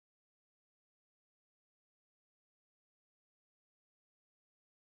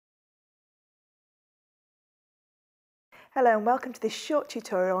Hello and welcome to this short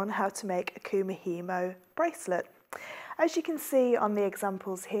tutorial on how to make a Kumihimo bracelet. As you can see on the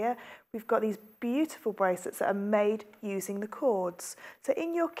examples here, we've got these beautiful bracelets that are made using the cords. So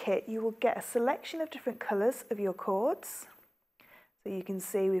in your kit you will get a selection of different colours of your cords. So you can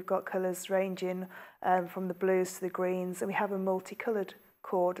see we've got colours ranging from the blues to the greens, and we have a multicoloured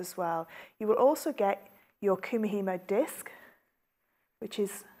cord as well. You will also get your Kumihimo disc, which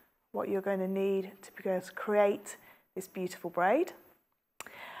is what you're going to need to be able to create this beautiful braid.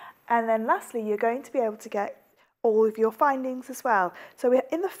 And then lastly, you're going to be able to get all of your findings as well. So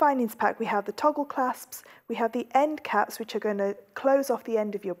in the findings pack, we have the toggle clasps, we have the end caps, which are going to close off the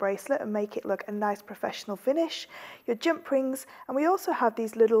end of your bracelet and make it look a nice professional finish, your jump rings, and we also have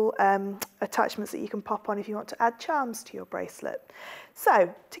these little attachments that you can pop on if you want to add charms to your bracelet. So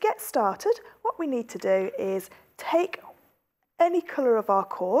to get started, what we need to do is take any colour of our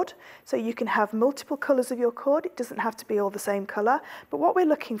cord. So you can have multiple colours of your cord, it doesn't have to be all the same colour, but what we're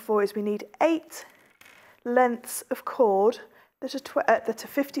looking for is we need 8 lengths of cord that are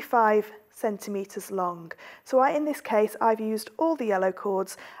 55 centimetres long. So in this case I've used all the yellow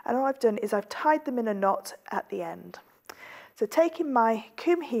cords, and all I've done is I've tied them in a knot at the end. So taking my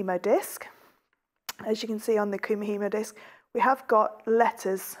Kumihimo disc, as you can see on the Kumihimo disc, we have got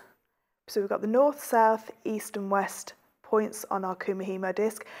letters. So we've got the north, south, east and west points on our Kumihimo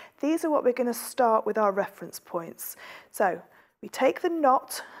disc. These are what we're going to start with our reference points. So we take the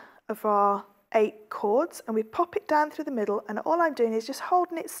knot of our 8 cords and we pop it down through the middle, and all I'm doing is just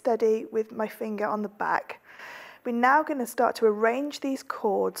holding it steady with my finger on the back. We're now going to start to arrange these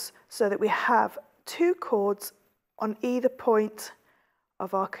cords so that we have 2 cords on either point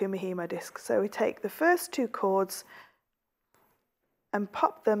of our Kumihimo disc. So we take the first 2 cords and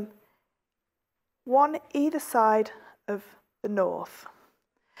pop them one either side of the north.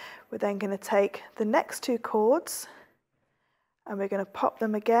 We're then going to take the next 2 cords and we're going to pop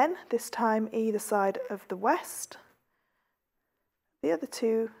them again, this time either side of the west, the other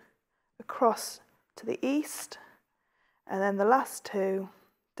 2 across to the east, and then the last 2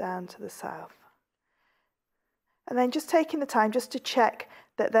 down to the south. And then just taking the time just to check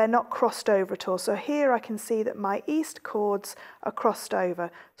that they're not crossed over at all. So here I can see that my east cords are crossed over.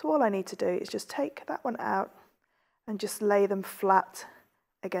 So all I need to do is just take that one out and just lay them flat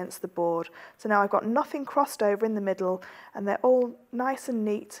against the board. So now I've got nothing crossed over in the middle, and they're all nice and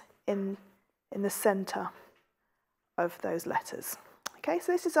neat in the centre of those letters. Okay,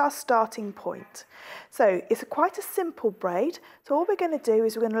 so this is our starting point. So it's quite a simple braid. So all we're going to do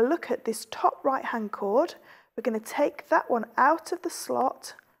is we're going to look at this top right hand cord. We're going to take that one out of the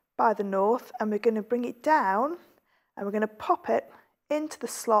slot by the north, and we're going to bring it down and we're going to pop it into the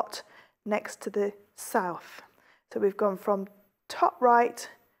slot next to the south. So we've gone from top right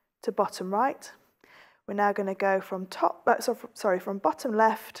to bottom right. We're now going to go from from bottom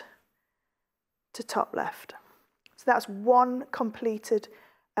left to top left. So that's one completed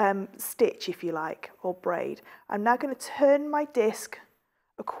stitch, if you like, or braid. I'm now going to turn my disc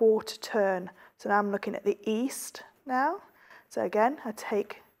a quarter turn. So now I'm looking at the east now. So again, I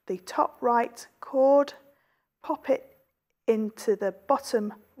take the top right cord, pop it into the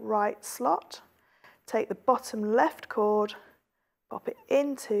bottom right slot, take the bottom left cord, pop it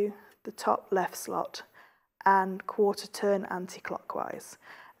into the top left slot, and quarter turn anti-clockwise.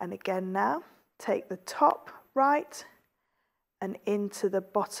 And again now, take the top right and into the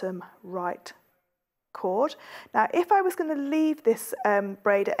bottom right cord. Now if I was going to leave this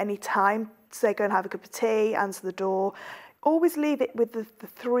braid at any time, say go and have a cup of tea, answer the door, always leave it with the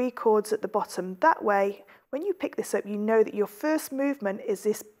 3 cords at the bottom. That way, when you pick this up, you know that your first movement is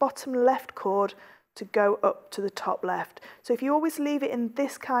this bottom left cord to go up to the top left. So if you always leave it in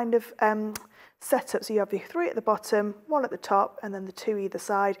this kind of setup, so you have your 3 at the bottom, 1 at the top, and then the 2 either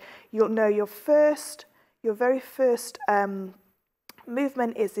side, you'll know your very first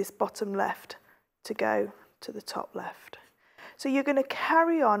movement is this bottom left to go to the top left. So you're going to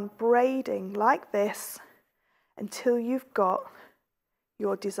carry on braiding like this until you've got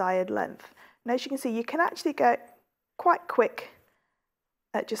your desired length. And as you can see, you can actually get quite quick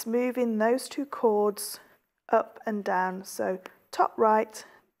at just moving those 2 cords up and down. So top right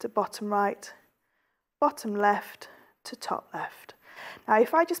to bottom right, bottom left to top left. Now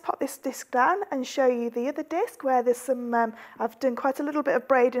if I just pop this disc down and show you the other disc where there's some, I've done quite a little bit of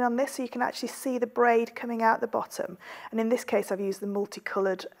braiding on this, so you can actually see the braid coming out the bottom. And in this case I've used the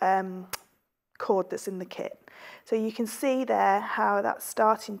multicoloured cord that's in the kit. So you can see there how that's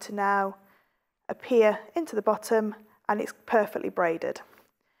starting to now appear into the bottom, and it's perfectly braided.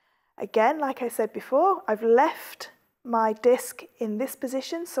 Again, like I said before, I've left my disc in this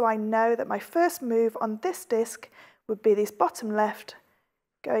position, so I know that my first move on this disc would be this bottom left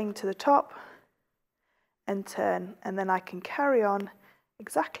going to the top and turn, and then I can carry on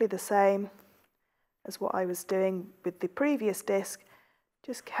exactly the same as what I was doing with the previous disc.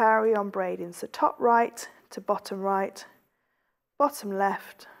 Just carry on braiding, so top right to bottom right, bottom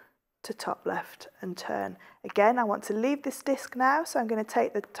left to top left, and turn. Again, I want to leave this disc now, so I'm going to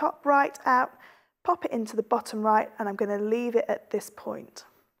take the top right out, pop it into the bottom right, and I'm going to leave it at this point.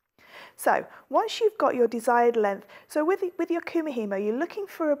 So once you've got your desired length, so with your Kumihimo, you're looking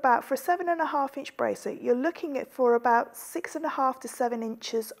for a 7.5 inch bracelet, you're looking at for about 6.5 to 7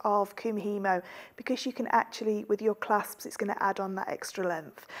 inches of Kumihimo, because you can actually, with your clasps, it's going to add on that extra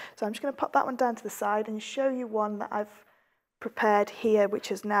length. So I'm just going to pop that one down to the side and show you one that I've prepared here, which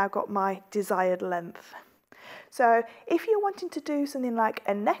has now got my desired length. So if you're wanting to do something like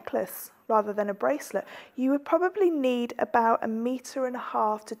a necklace rather than a bracelet, you would probably need about 1.5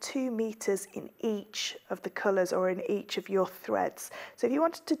 meters to 2 meters in each of the colours or in each of your threads. So if you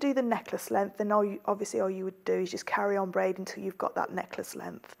wanted to do the necklace length, then obviously all you would do is just carry on braiding until you've got that necklace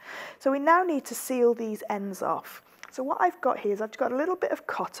length. So we now need to seal these ends off. So what I've got here is I've got a little bit of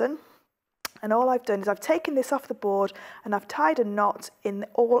cotton, and all I've done is I've taken this off the board and I've tied a knot in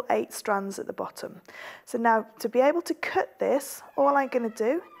all 8 strands at the bottom. So now to be able to cut this, all I'm going to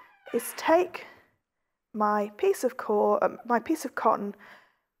do is take my piece of cotton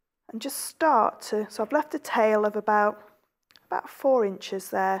and just start to, so I've left a tail of about 4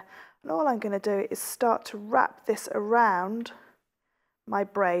 inches there, and all I'm going to do is start to wrap this around my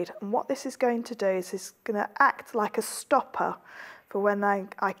braid. And what this is going to do is it's going to act like a stopper for when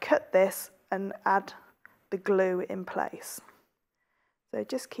I cut this and add the glue in place. So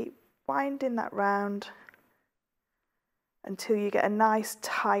just keep winding that round until you get a nice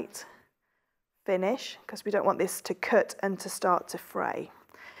tight finish, because we don't want this to cut and to start to fray.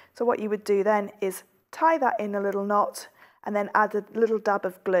 So what you would do then is tie that in a little knot and then add a little dab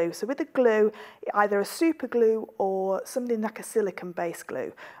of glue. So with the glue, either a super glue or something like a silicone based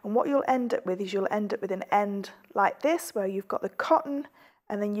glue. And what you'll end up with is you'll end up with an end like this, where you've got the cotton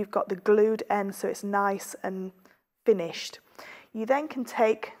and then you've got the glued end, so it's nice and finished. You then can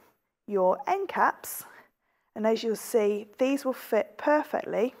take your end caps, and as you'll see, these will fit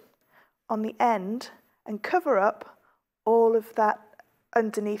perfectly on the end and cover up all of that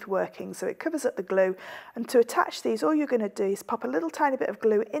underneath working. So it covers up the glue, and to attach these, all you're going to do is pop a little tiny bit of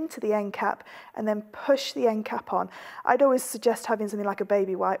glue into the end cap and then push the end cap on. I'd always suggest having something like a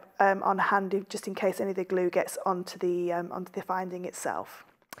baby wipe on hand, just in case any of the glue gets onto the finding itself.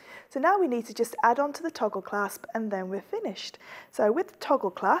 So now we need to just add on to the toggle clasp, and then we're finished. So with the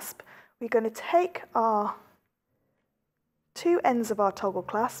toggle clasp, we're going to take our 2 ends of our toggle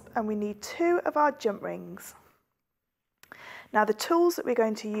clasp, and we need 2 of our jump rings. Now the tools that we're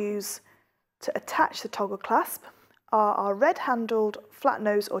going to use to attach the toggle clasp are our red handled flat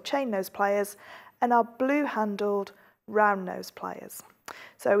nose or chain nose pliers and our blue handled round nose pliers.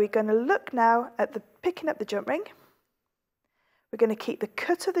 So we're going to look now at picking up the jump ring. We're going to keep the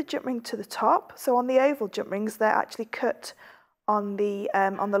cut of the jump ring to the top. So on the oval jump rings, they're actually cut on the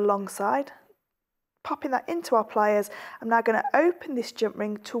long side. Popping that into our pliers, I'm now going to open this jump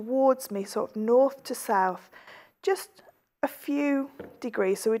ring towards me, sort of north to south, just a few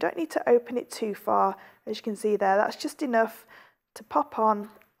degrees, so we don't need to open it too far. As you can see there, that's just enough to pop on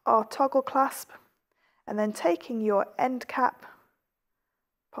our toggle clasp, and then taking your end cap,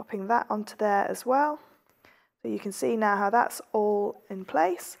 popping that onto there as well. So you can see now how that's all in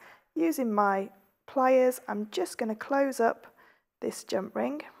place. Using my pliers, I'm just going to close up this jump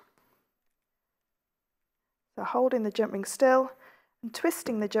ring. So holding the jump ring still and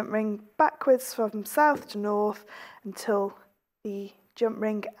twisting the jump ring backwards from south to north until the jump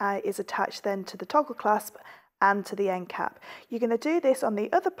ring is attached then to the toggle clasp and to the end cap. You're going to do this on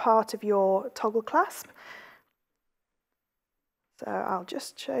the other part of your toggle clasp. So I'll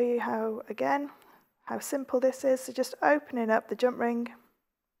just show you how simple this is. So just opening up the jump ring,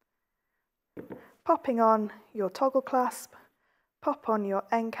 popping on your toggle clasp, pop on your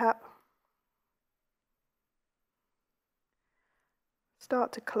end cap,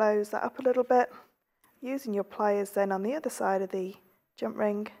 start to close that up a little bit, using your pliers then on the other side of the jump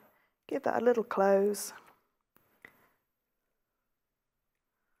ring, give that a little close.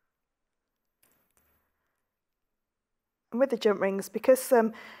 And with the jump rings, because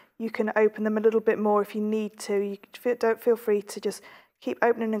you can open them a little bit more if you need to, don't feel free to just keep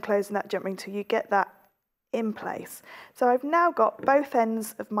opening and closing that jump ring till you get that in place. So I've now got both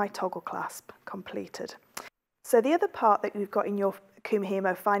ends of my toggle clasp completed. So the other part that you've got in your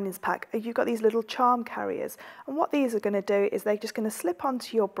Kumihimo findings pack, you've got these little charm carriers, and what these are going to do is they're just going to slip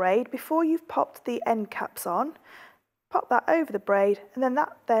onto your braid before you've popped the end caps on. pop that over the braid, and then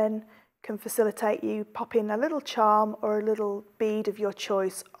that can facilitate you popping a little charm or a little bead of your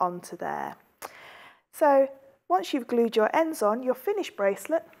choice onto there. So once you've glued your ends on, your finished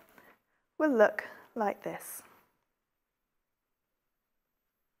bracelet will look like this.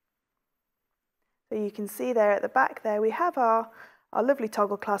 So you can see there at the back there we have our lovely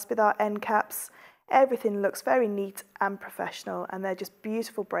toggle clasp with our end caps. Everything looks very neat and professional, and they're just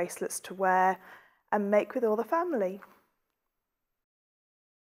beautiful bracelets to wear and make with all the family.